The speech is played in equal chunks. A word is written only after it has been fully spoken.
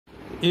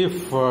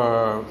If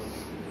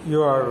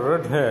you are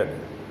red-haired,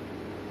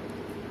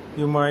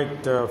 you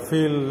might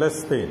feel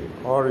less pain,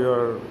 or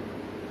your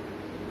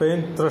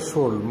pain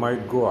threshold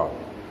might go up.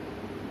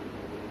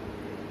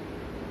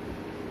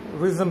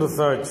 Recent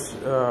research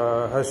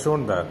has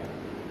shown that.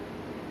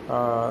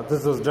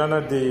 This was done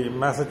at the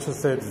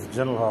Massachusetts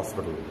General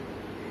Hospital.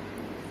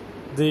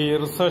 The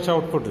research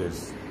output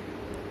is,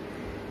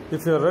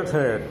 if you are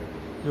red-haired,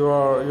 you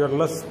are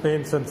less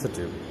pain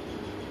sensitive,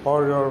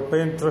 or your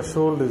pain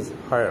threshold is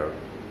higher.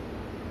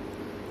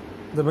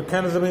 The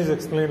mechanism is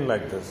explained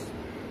like this.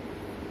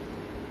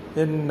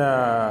 In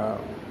the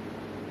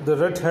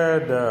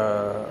red-haired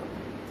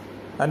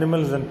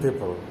animals and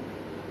people,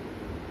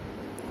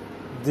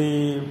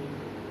 the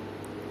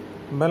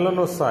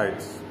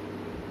melanocytes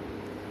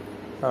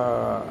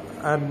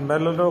and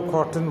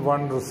melanocortin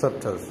 1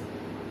 receptors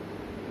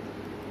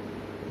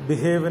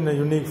behave in a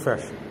unique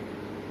fashion.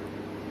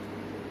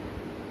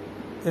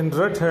 In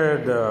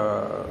red-haired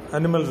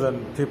animals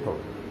and people,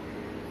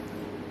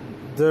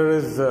 there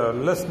is a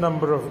less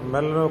number of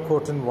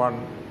melanocortin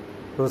 1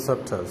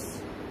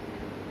 receptors.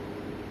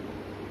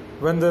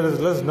 When there is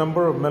less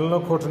number of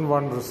melanocortin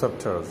 1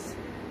 receptors,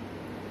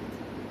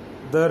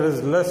 there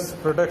is less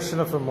production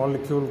of a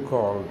molecule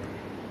called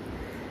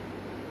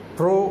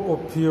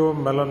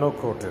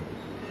pro-opiomelanocortin.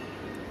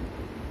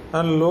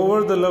 And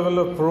lower the level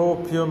of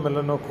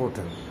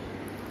pro-opiomelanocortin,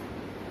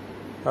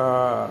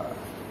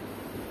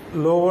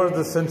 lower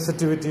the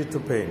sensitivity to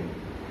pain,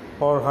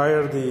 or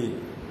higher the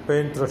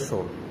pain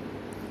threshold.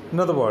 In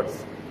other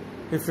words,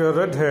 if you are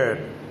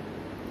red-haired,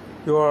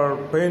 your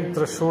pain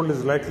threshold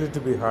is likely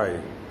to be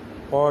high,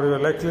 or you are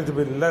likely to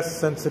be less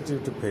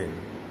sensitive to pain.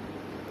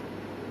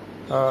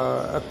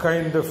 A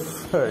kind of,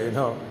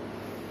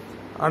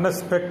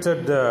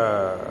 unexpected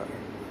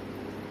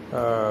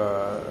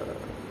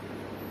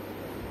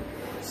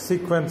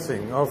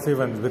sequencing of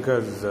events,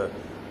 because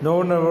no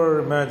one ever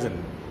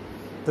imagined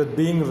that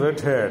being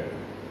red-haired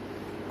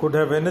could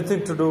have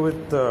anything to do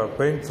with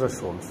pain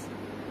thresholds.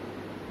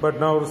 But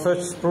now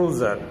research proves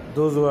that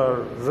those who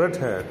are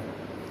red-haired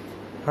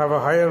have a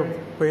higher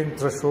pain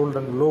threshold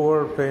and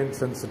lower pain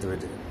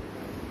sensitivity,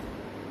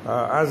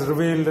 as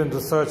revealed in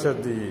research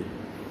at the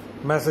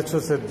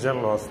Massachusetts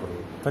General Hospital.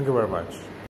 Thank you very much.